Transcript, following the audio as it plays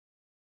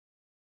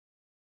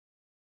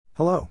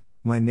Hello,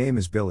 my name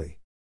is Billy.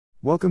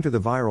 Welcome to the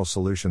Viral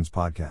Solutions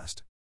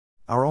Podcast.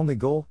 Our only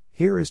goal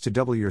here is to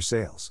double your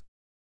sales.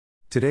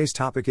 Today's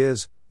topic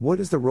is,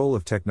 what is the role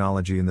of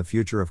technology in the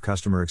future of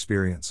customer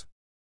experience?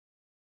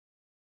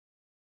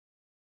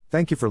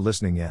 Thank you for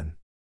listening in.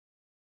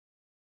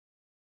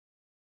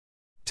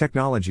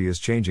 Technology is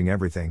changing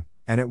everything,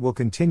 and it will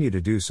continue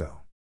to do so.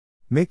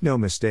 Make no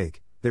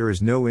mistake, there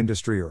is no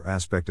industry or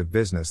aspect of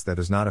business that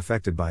is not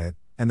affected by it,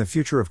 and the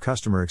future of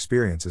customer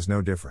experience is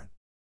no different.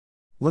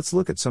 Let's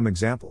look at some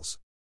examples.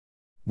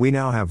 We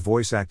now have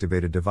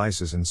voice-activated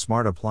devices and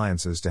smart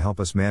appliances to help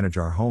us manage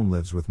our home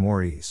lives with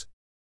more ease.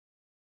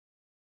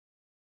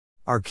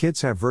 Our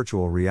kids have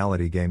virtual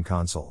reality game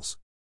consoles.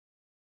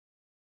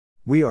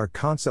 We are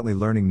constantly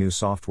learning new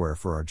software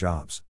for our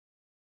jobs.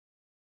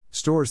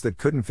 Stores that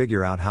couldn't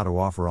figure out how to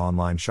offer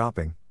online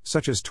shopping,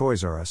 such as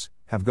Toys R Us,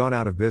 have gone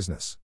out of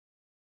business.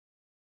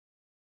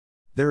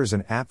 There is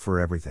an app for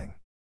everything.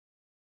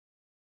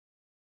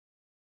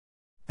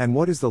 And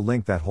what is the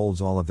link that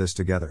holds all of this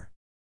together?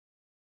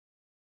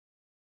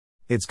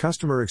 It's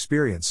customer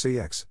experience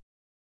 (CX).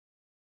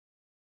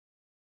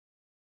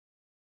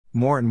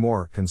 More and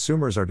more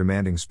consumers are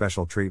demanding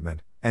special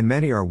treatment, and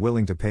many are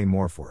willing to pay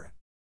more for it.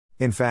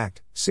 In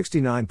fact,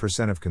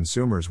 69% of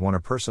consumers want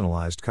a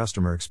personalized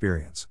customer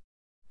experience.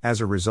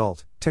 As a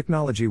result,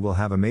 technology will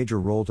have a major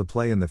role to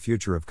play in the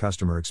future of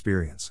customer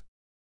experience.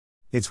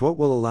 It's what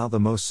will allow the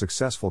most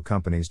successful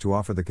companies to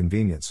offer the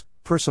convenience,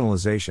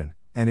 personalization,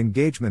 and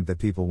engagement that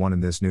people want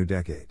in this new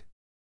decade.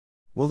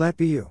 Will that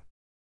be you?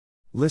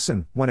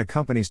 Listen, when a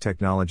company's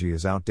technology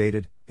is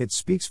outdated, it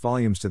speaks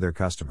volumes to their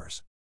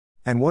customers.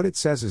 And what it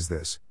says is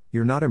this: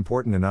 you're not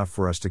important enough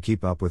for us to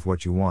keep up with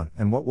what you want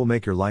and what will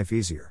make your life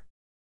easier.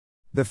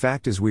 The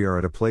fact is, we are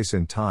at a place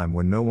in time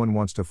when no one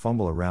wants to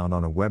fumble around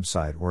on a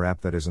website or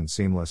app that isn't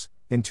seamless,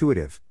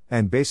 intuitive,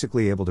 and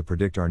basically able to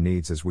predict our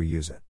needs as we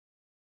use it.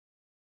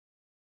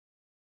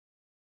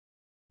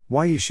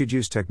 Why you should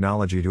use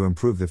technology to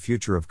improve the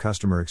future of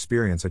customer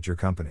experience at your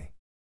company.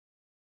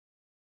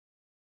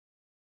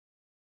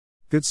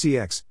 Good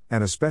CX,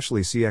 and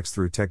especially CX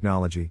through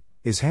technology,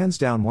 is hands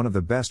down one of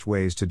the best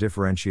ways to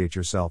differentiate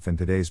yourself in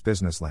today's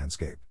business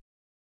landscape.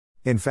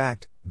 In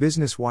fact,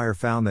 Business Wire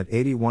found that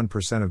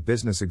 81% of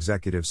business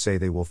executives say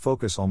they will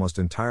focus almost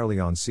entirely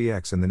on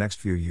CX in the next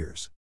few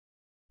years.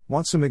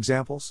 Want some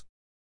examples?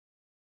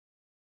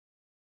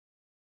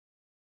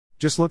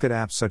 Just look at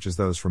apps such as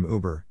those from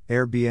Uber,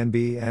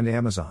 Airbnb, and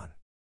Amazon.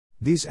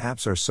 These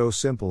apps are so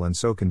simple and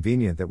so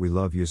convenient that we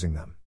love using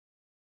them.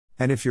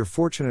 And if you're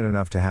fortunate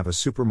enough to have a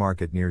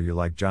supermarket near you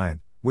like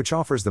Giant, which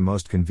offers the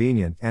most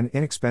convenient and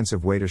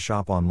inexpensive way to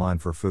shop online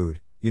for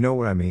food, you know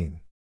what I mean.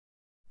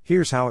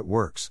 Here's how it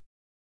works.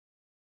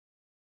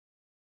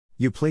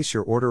 You place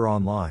your order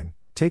online,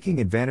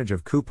 taking advantage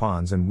of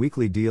coupons and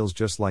weekly deals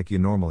just like you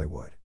normally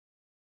would.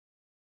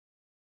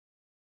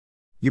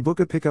 You book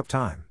a pickup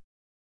time.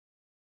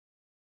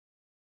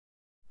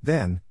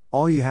 Then,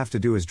 all you have to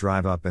do is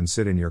drive up and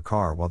sit in your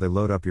car while they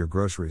load up your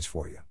groceries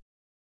for you.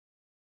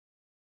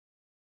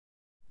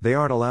 They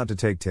aren't allowed to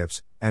take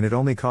tips, and it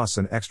only costs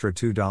an extra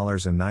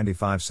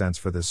 $2.95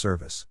 for this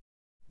service.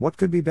 What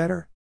could be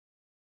better?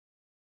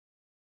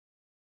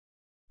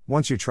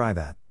 Once you try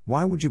that,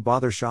 why would you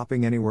bother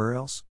shopping anywhere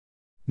else?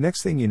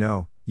 Next thing you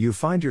know, you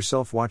find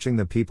yourself watching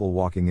the people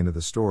walking into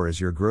the store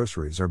as your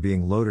groceries are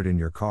being loaded in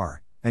your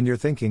car, and you're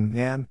thinking,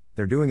 man,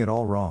 they're doing it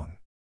all wrong.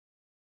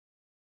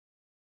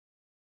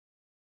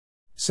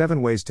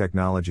 7 ways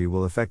technology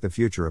will affect the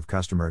future of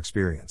customer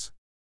experience.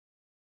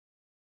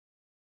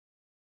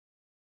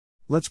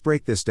 Let's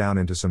break this down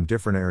into some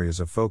different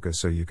areas of focus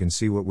so you can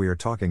see what we are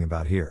talking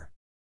about here.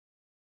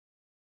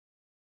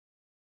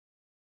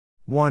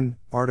 1.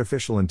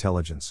 Artificial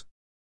intelligence.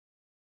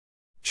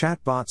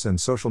 Chatbots and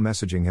social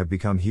messaging have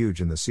become huge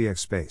in the CX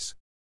space.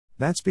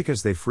 That's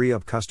because they free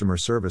up customer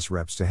service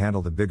reps to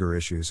handle the bigger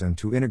issues and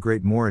to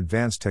integrate more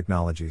advanced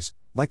technologies,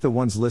 like the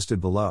ones listed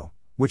below,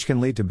 which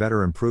can lead to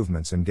better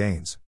improvements and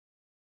gains.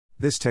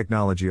 This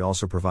technology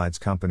also provides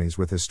companies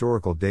with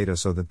historical data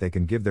so that they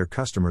can give their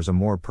customers a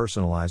more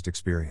personalized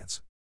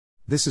experience.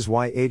 This is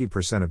why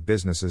 80% of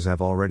businesses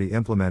have already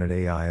implemented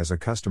AI as a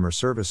customer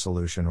service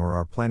solution or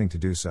are planning to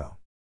do so.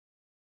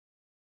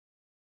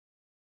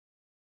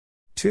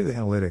 2.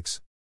 Analytics.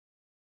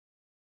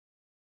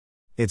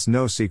 It's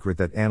no secret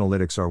that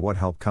analytics are what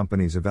help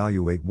companies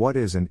evaluate what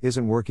is and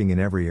isn't working in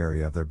every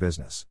area of their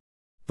business.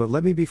 But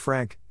let me be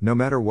frank, no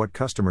matter what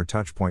customer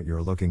touchpoint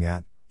you're looking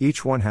at,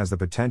 each one has the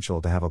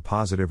potential to have a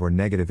positive or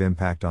negative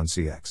impact on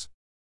CX.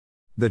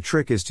 The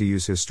trick is to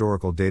use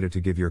historical data to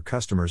give your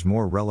customers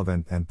more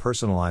relevant and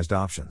personalized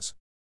options.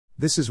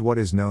 This is what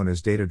is known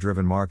as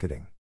data-driven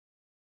marketing.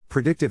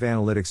 Predictive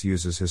analytics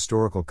uses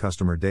historical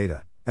customer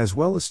data, as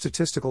well as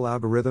statistical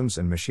algorithms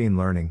and machine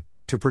learning,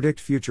 to predict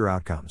future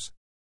outcomes.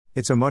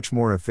 It's a much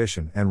more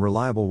efficient and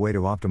reliable way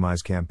to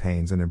optimize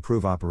campaigns and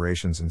improve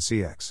operations in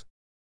CX.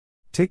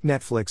 Take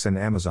Netflix and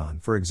Amazon,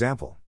 for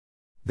example.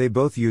 They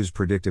both use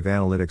predictive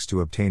analytics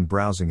to obtain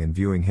browsing and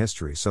viewing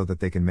history so that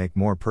they can make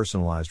more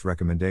personalized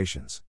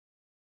recommendations.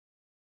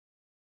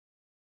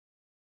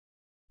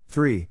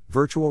 3.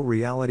 Virtual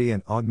reality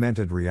and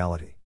augmented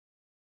reality.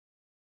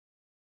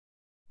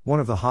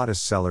 One of the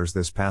hottest sellers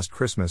this past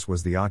Christmas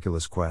was the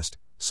Oculus Quest,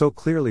 so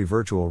clearly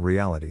virtual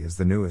reality is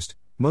the newest,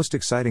 most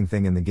exciting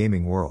thing in the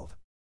gaming world.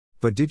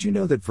 But did you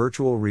know that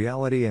virtual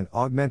reality and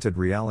augmented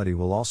reality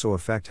will also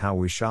affect how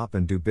we shop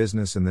and do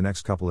business in the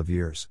next couple of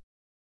years?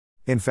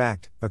 In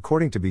fact,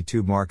 according to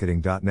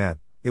B2Marketing.net,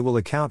 it will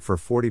account for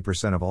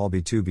 40% of all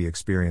B2B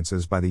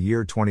experiences by the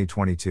year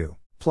 2022.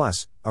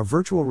 Plus, a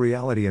virtual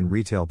reality and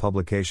retail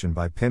publication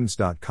by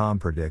PIMS.com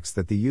predicts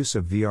that the use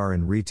of VR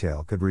in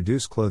retail could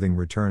reduce clothing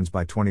returns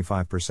by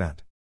 25%.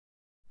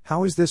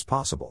 How is this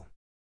possible?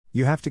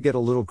 You have to get a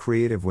little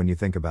creative when you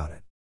think about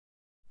it.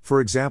 For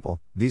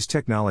example, these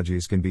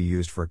technologies can be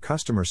used for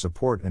customer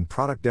support and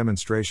product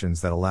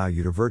demonstrations that allow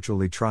you to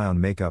virtually try on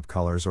makeup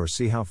colors or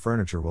see how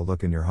furniture will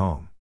look in your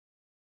home.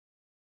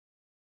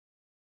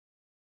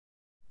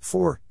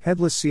 4.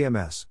 Headless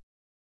CMS.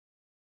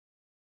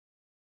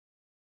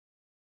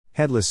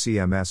 Headless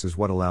CMS is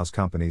what allows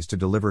companies to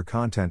deliver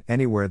content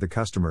anywhere the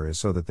customer is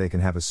so that they can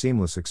have a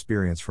seamless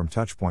experience from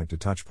touchpoint to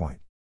touchpoint.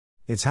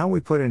 It's how we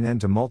put an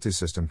end to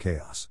multi-system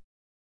chaos.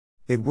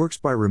 It works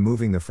by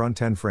removing the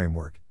front-end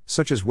framework,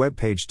 such as web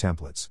page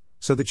templates,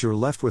 so that you're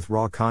left with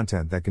raw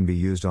content that can be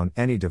used on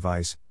any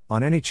device,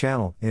 on any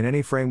channel, in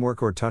any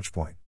framework or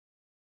touchpoint.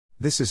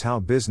 This is how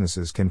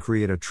businesses can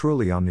create a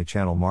truly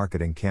omnichannel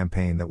marketing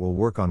campaign that will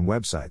work on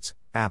websites,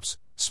 apps,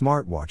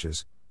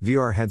 smartwatches,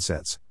 VR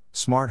headsets,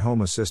 smart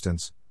home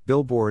assistants,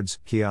 billboards,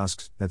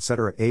 kiosks,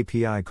 etc.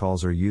 API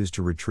calls are used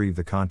to retrieve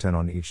the content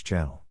on each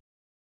channel.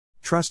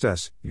 Trust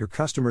us, your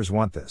customers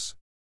want this.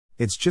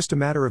 It's just a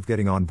matter of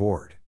getting on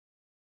board.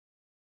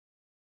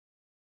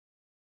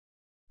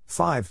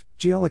 5.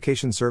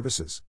 Geolocation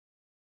services.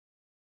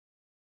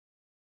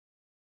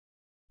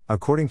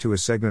 According to a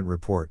Segment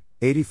report,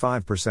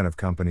 85% of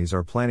companies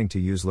are planning to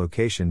use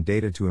location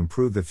data to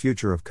improve the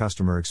future of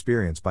customer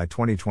experience by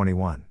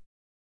 2021.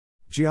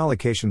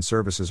 Geolocation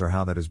services are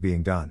how that is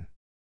being done.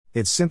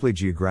 It's simply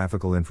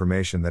geographical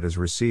information that is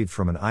received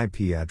from an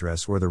IP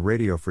address or the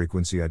radio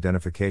frequency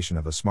identification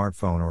of a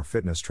smartphone or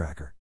fitness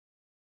tracker.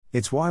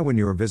 It's why when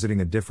you are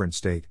visiting a different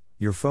state,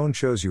 your phone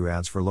shows you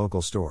ads for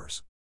local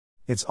stores.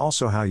 It's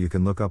also how you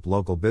can look up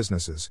local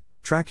businesses,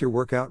 track your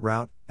workout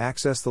route,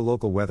 access the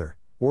local weather,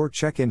 or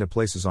check into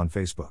places on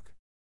Facebook.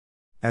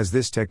 As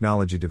this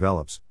technology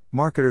develops,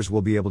 marketers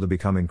will be able to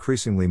become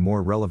increasingly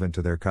more relevant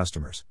to their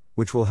customers,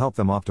 which will help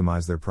them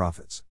optimize their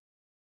profits.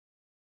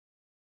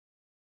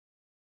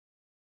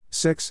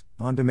 6.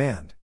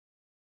 On-demand.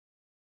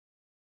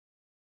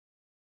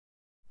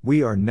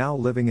 We are now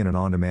living in an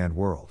on-demand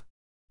world.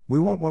 We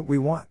want what we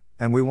want,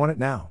 and we want it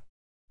now.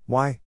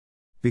 Why?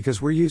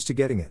 Because we're used to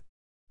getting it.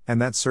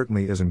 And that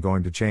certainly isn't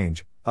going to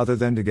change, other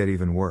than to get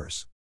even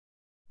worse.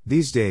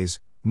 These days,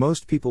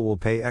 most people will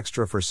pay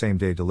extra for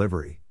same-day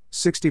delivery,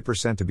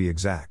 60% to be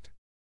exact.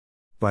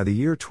 By the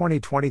year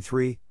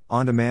 2023,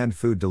 on-demand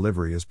food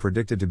delivery is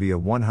predicted to be a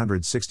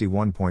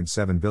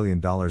 $161.7 billion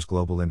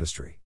global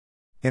industry.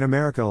 In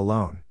America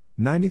alone,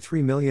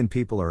 93 million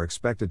people are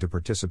expected to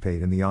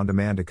participate in the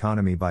on-demand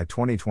economy by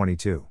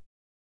 2022.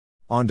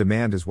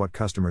 On-demand is what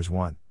customers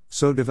want,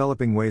 so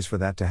developing ways for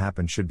that to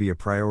happen should be a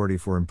priority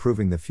for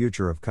improving the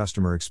future of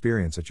customer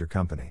experience at your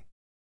company.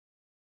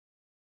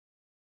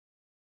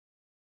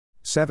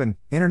 7.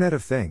 Internet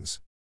of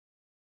Things.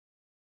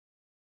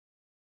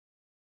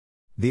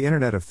 The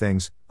Internet of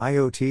Things,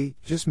 IoT,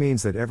 just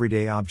means that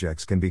everyday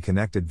objects can be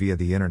connected via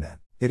the Internet.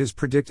 It is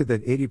predicted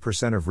that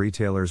 80% of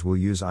retailers will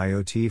use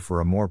IoT for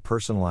a more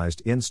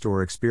personalized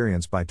in-store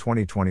experience by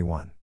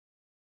 2021.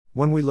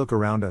 When we look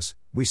around us,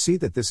 we see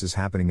that this is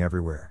happening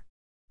everywhere.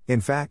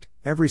 In fact,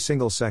 every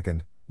single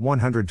second,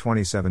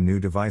 127 new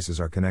devices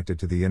are connected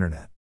to the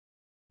Internet.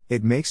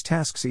 It makes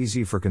tasks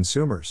easy for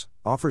consumers,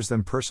 offers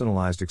them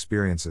personalized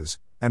experiences,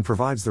 and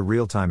provides the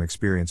real-time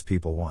experience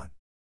people want.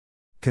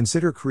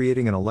 Consider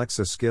creating an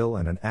Alexa skill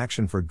and an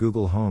action for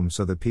Google Home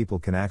so that people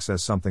can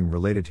access something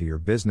related to your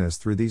business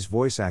through these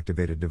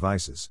voice-activated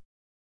devices.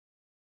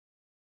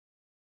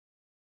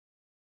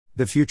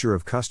 The future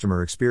of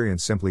customer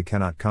experience simply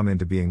cannot come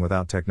into being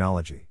without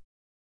technology.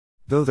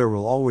 Though there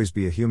will always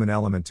be a human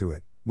element to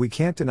it, we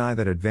can't deny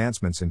that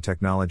advancements in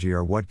technology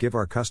are what give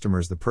our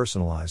customers the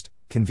personalized,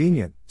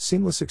 convenient,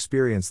 seamless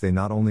experience they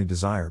not only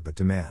desire but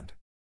demand.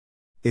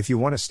 If you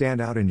want to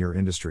stand out in your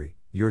industry,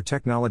 your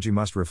technology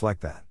must reflect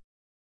that.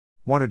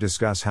 Want to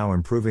discuss how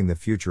improving the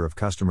future of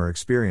customer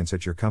experience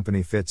at your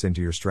company fits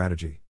into your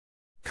strategy?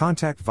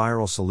 Contact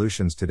Viral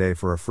Solutions today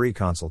for a free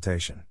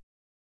consultation.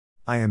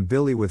 I am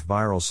Billy with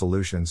Viral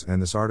Solutions,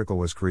 and this article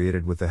was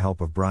created with the help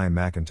of Brian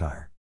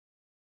McIntyre.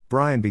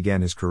 Brian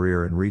began his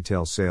career in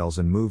retail sales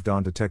and moved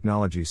on to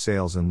technology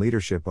sales and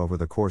leadership over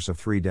the course of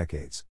 3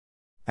 decades.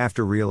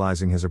 After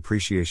realizing his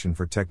appreciation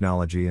for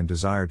technology and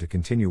desire to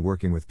continue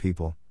working with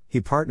people,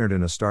 he partnered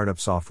in a startup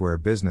software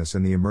business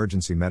in the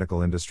emergency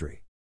medical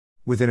industry.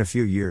 Within a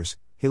few years,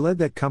 he led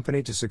that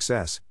company to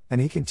success, and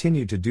he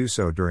continued to do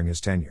so during his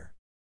tenure.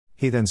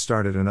 He then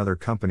started another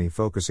company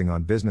focusing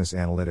on business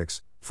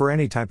analytics, for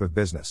any type of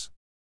business.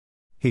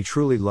 He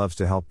truly loves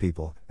to help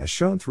people, as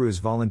shown through his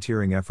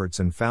volunteering efforts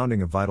and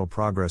founding of Vital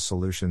Progress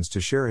Solutions to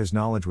share his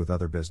knowledge with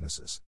other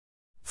businesses.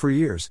 For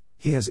years,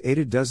 he has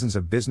aided dozens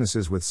of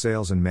businesses with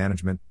sales and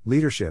management,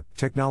 leadership,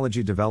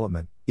 technology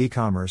development,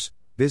 e-commerce,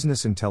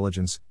 business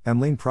intelligence, and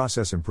lean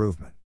process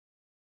improvement.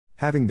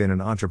 Having been an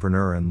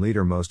entrepreneur and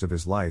leader most of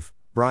his life,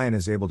 Brian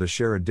is able to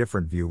share a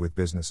different view with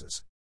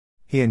businesses.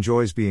 He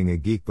enjoys being a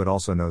geek but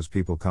also knows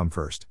people come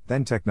first,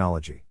 then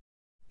technology.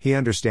 He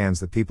understands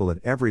that people at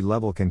every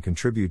level can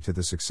contribute to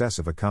the success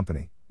of a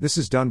company. This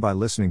is done by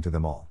listening to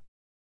them all.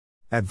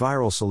 At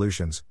Viral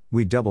Solutions,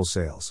 we double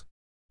sales.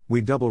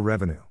 We double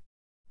revenue.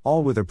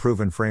 All with a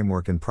proven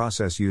framework and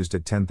process used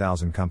at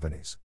 10,000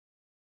 companies.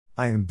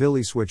 I am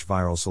Billy Switch,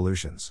 Viral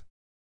Solutions.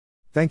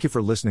 Thank you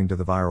for listening to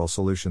the Viral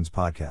Solutions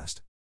podcast.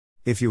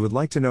 If you would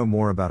like to know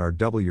more about our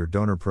Double Your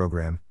Donor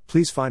program,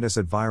 please find us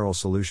at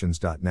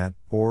viralsolutions.net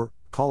or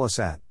call us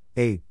at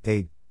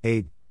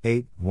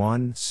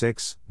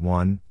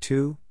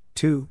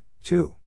 888-816-1222.